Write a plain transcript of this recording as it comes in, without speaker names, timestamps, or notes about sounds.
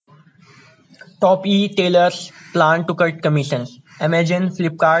Top e-tailers plan to cut commissions. Amazon,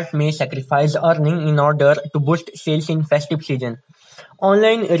 Flipkart may sacrifice earning in order to boost sales in festive season.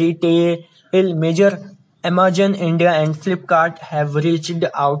 Online retail major Amazon India and Flipkart have reached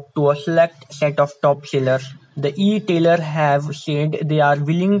out to a select set of top sellers. The e-tailer have said they are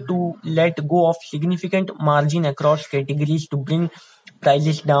willing to let go of significant margin across categories to bring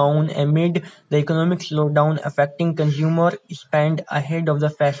prices down amid the economic slowdown affecting consumer spend ahead of the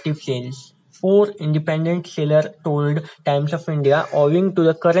festive sales. Four independent sellers told Times of India, owing to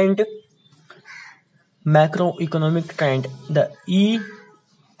the current macroeconomic trend, the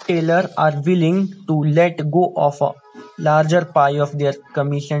e-tailers are willing to let go of a larger pie of their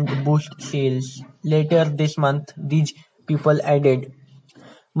commission to boost sales. Later this month, these people added.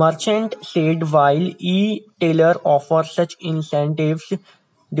 Merchant said while e-tailer offer such incentives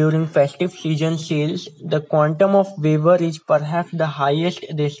during festive season sales, the quantum of waiver is perhaps the highest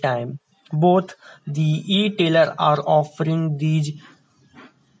this time. Both the e-tailer are offering these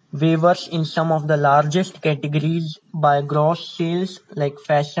waivers in some of the largest categories by gross sales like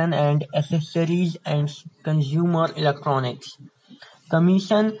fashion and accessories and consumer electronics.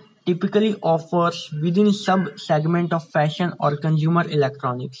 Commission typically offers within sub-segment of fashion or consumer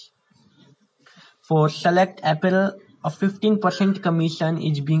electronics. For select apparel, a 15% commission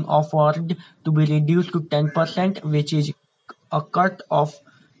is being offered to be reduced to 10%, which is a cut of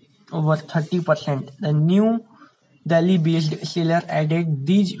over 30%. The new Delhi-based seller added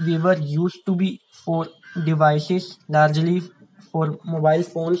these waivers used to be for devices, largely for mobile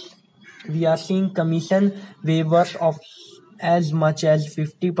phones. We are seeing commission waivers of as much as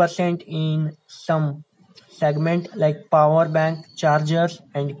 50% in some segment like power bank chargers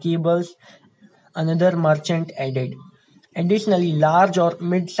and cables, another merchant added. Additionally, large or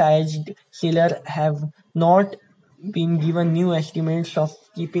mid-sized sellers have not been given new estimates of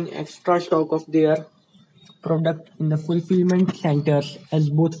keeping extra stock of their product in the fulfillment centers as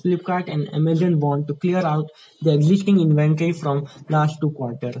both Flipkart and Amazon want to clear out the existing inventory from last two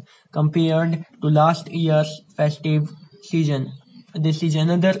quarters compared to last year's festive season. This is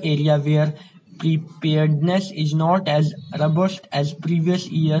another area where preparedness is not as robust as previous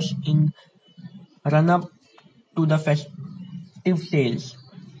years in run-up to the festive sales.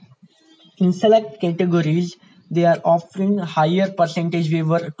 In select categories, they are offering higher percentage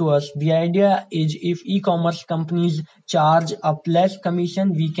waiver to us. The idea is if e-commerce companies charge up less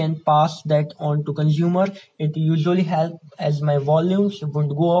commission, we can pass that on to consumer. It usually helps as my volumes would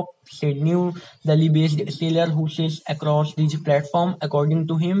go up, said new Delhi-based seller who sells across these platforms. According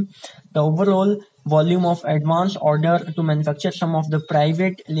to him, the overall volume of advance order to manufacture some of the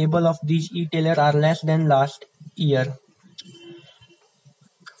private label of these e-tailers are less than last year.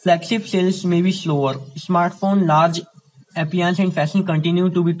 Flagship sales may be slower. Smartphone, large appliance and fashion continue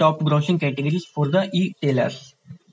to be top grossing categories for the e-tailers.